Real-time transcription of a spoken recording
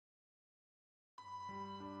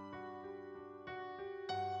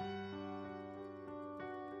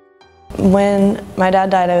When my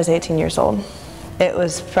dad died, I was 18 years old. It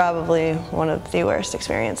was probably one of the worst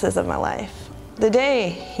experiences of my life. The day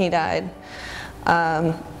he died,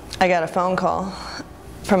 I got a phone call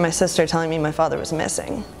from my sister telling me my father was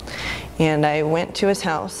missing. And I went to his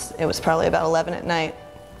house. It was probably about 11 at night.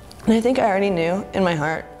 And I think I already knew in my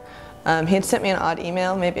heart. He had sent me an odd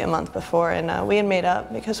email maybe a month before, and we had made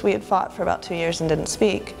up because we had fought for about 2 years and didn't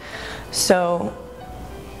speak. So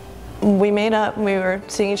we made up, we were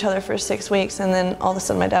seeing each other for 6 weeks, and then all of a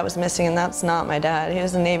sudden my dad was missing, and that's not my dad. He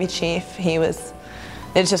was a Navy chief.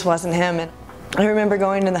 It just wasn't him. And I remember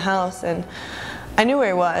going to the house, and I knew where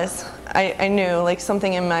he was. I knew, like,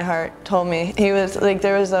 something in my heart told me. He was, like,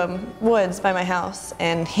 there was woods by my house,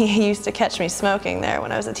 and he used to catch me smoking there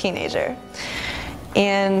when I was a teenager.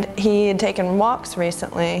 And he had taken walks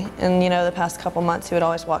recently, and the past couple months he would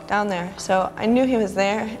always walk down there. So I knew he was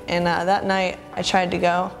there, and that night I tried to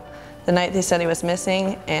go. The night they said he was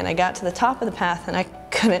missing, and I got to the top of the path and I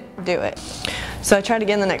couldn't do it. So I tried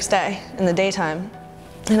again the next day in the daytime,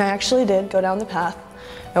 and I actually did go down the path.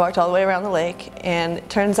 I walked all the way around the lake, and it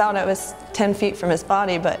turns out I was 10 feet from his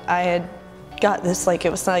body, but I had got this, like, it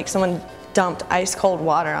was like someone dumped ice cold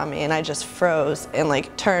water on me, and I just froze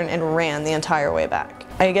and turned and ran the entire way back.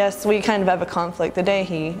 I guess we kind of have a conflict. The day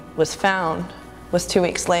he was found was 2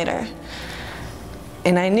 weeks later.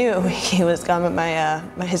 And I knew he was gone,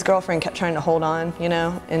 but his girlfriend kept trying to hold on,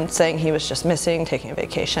 and saying he was just missing, taking a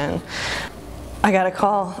vacation. I got a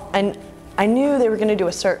call, and I knew they were going to do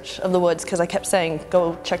a search of the woods because I kept saying,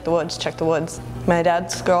 go check the woods, check the woods. My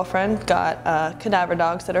dad's girlfriend got cadaver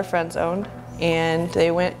dogs that her friends owned, and they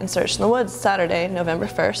went and searched in the woods Saturday, November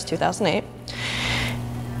 1st, 2008.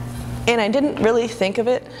 And I didn't really think of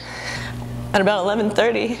it. At about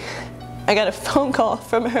 11:30, I got a phone call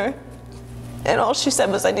from her. And all she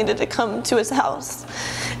said was I needed to come to his house.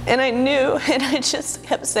 And I knew, and I just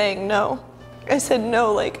kept saying no. I said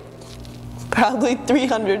no probably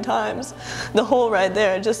 300 times. The whole ride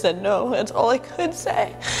there, I just said no. That's all I could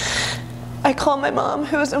say. I called my mom,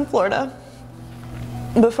 who was in Florida.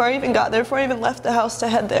 Before I even got there, before I even left the house to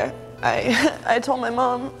head there, I told my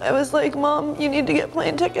mom, I was like, Mom, you need to get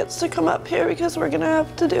plane tickets to come up here because we're gonna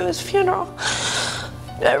have to do his funeral.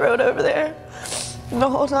 I rode over there. The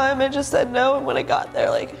whole time I just said no, and when I got there,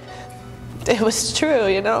 it was true,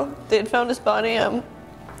 They had found his body.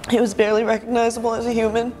 He was barely recognizable as a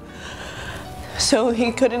human, so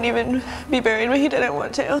he couldn't even be buried, but he didn't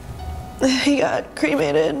want to. He got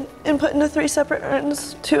cremated and put into 3 separate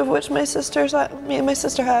urns, 2 of which me and my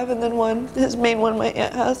sister have, and then his main one my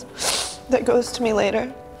aunt has, that goes to me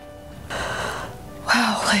later.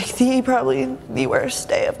 Wow, probably the worst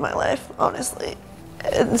day of my life, honestly.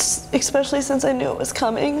 Especially since I knew it was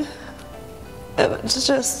coming. It was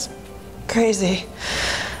just crazy.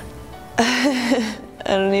 I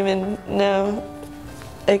don't even know.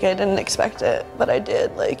 I didn't expect it, but I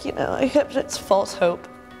did. I kept it's false hope.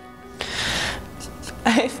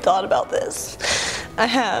 I've thought about this. I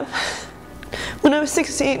have. When I was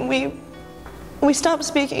 16, we stopped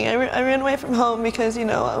speaking. I ran away from home because,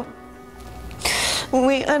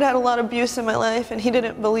 I'd had a lot of abuse in my life, and he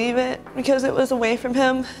didn't believe it because it was away from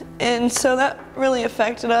him, and so that really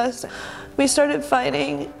affected us. We started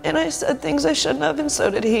fighting, and I said things I shouldn't have, and so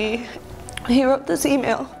did he. He wrote this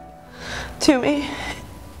email to me,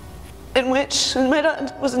 in which, and my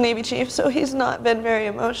dad was a Navy chief, so he's not been very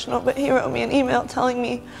emotional, but he wrote me an email telling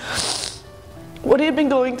me what he had been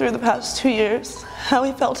going through the past 2 years, how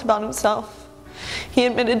he felt about himself. He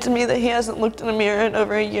admitted to me that he hasn't looked in a mirror in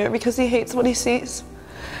over a year because he hates what he sees.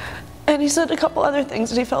 And he said a couple other things,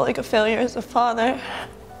 that he felt like a failure as a father.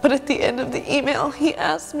 But at the end of the email, he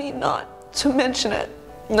asked me not to mention it,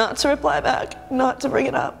 not to reply back, not to bring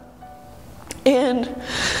it up. And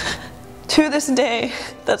to this day,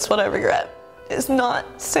 that's what I regret, is not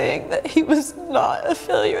saying that he was not a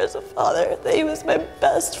failure as a father, that he was my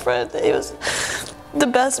best friend, that he was the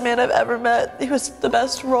best man I've ever met. He was the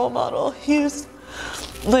best role model. He was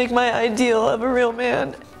my ideal of a real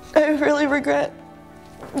man. I really regret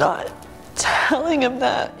not telling him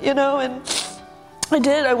that, and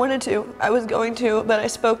I wanted to. I was going to, but I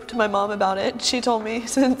spoke to my mom about it. She told me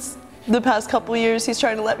since the past couple years he's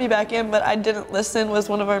trying to let me back in, but I didn't listen was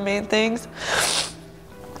one of our main things.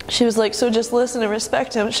 She was like, so just listen and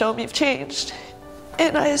respect him, show him you've changed.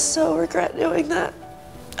 And I so regret doing that.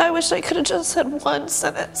 I wish I could have just said one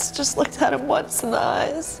sentence, just looked at him once in the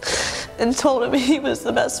eyes and told him he was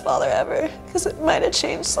the best father ever, because it might have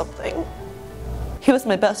changed something. He was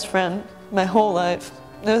my best friend my whole life.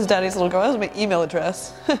 It was Daddy's little girl. That was my email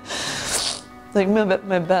address.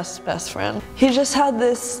 My best friend. He just had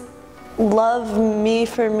this love me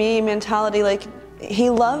for me mentality. he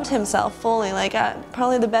loved himself fully. Like,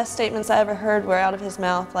 probably the best statements I ever heard were out of his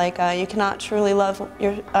mouth. Like, you cannot truly love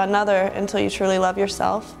another until you truly love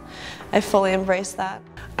yourself. I fully embrace that.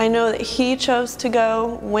 I know that he chose to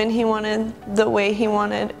go when he wanted, the way he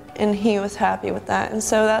wanted, and he was happy with that. And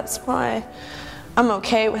so that's why I'm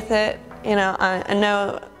okay with it. You know, I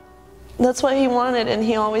know that's what he wanted, and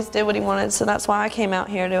he always did what he wanted. So that's why I came out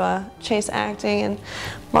here to chase acting and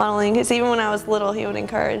modeling. Because even when I was little, he would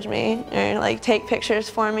encourage me, or like take pictures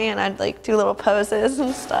for me, and I'd like do little poses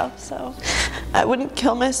and stuff. So I wouldn't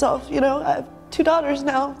kill myself. You know, I have 2 daughters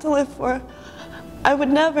now to live for. I would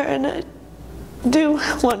never, and I do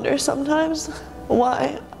wonder sometimes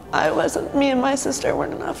why me and my sister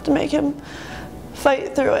weren't enough to make him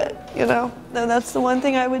fight through it, you know. And that's the one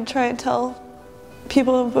thing I would try and tell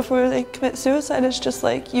people before they commit suicide. Is just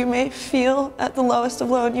like, you may feel at the lowest of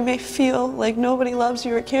low, and you may feel like nobody loves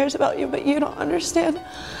you or cares about you, but you don't understand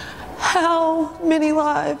how many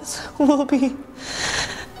lives will be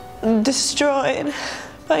destroyed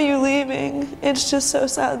by you leaving. It's just so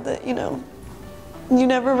sad that, you know, you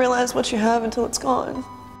never realize what you have until it's gone.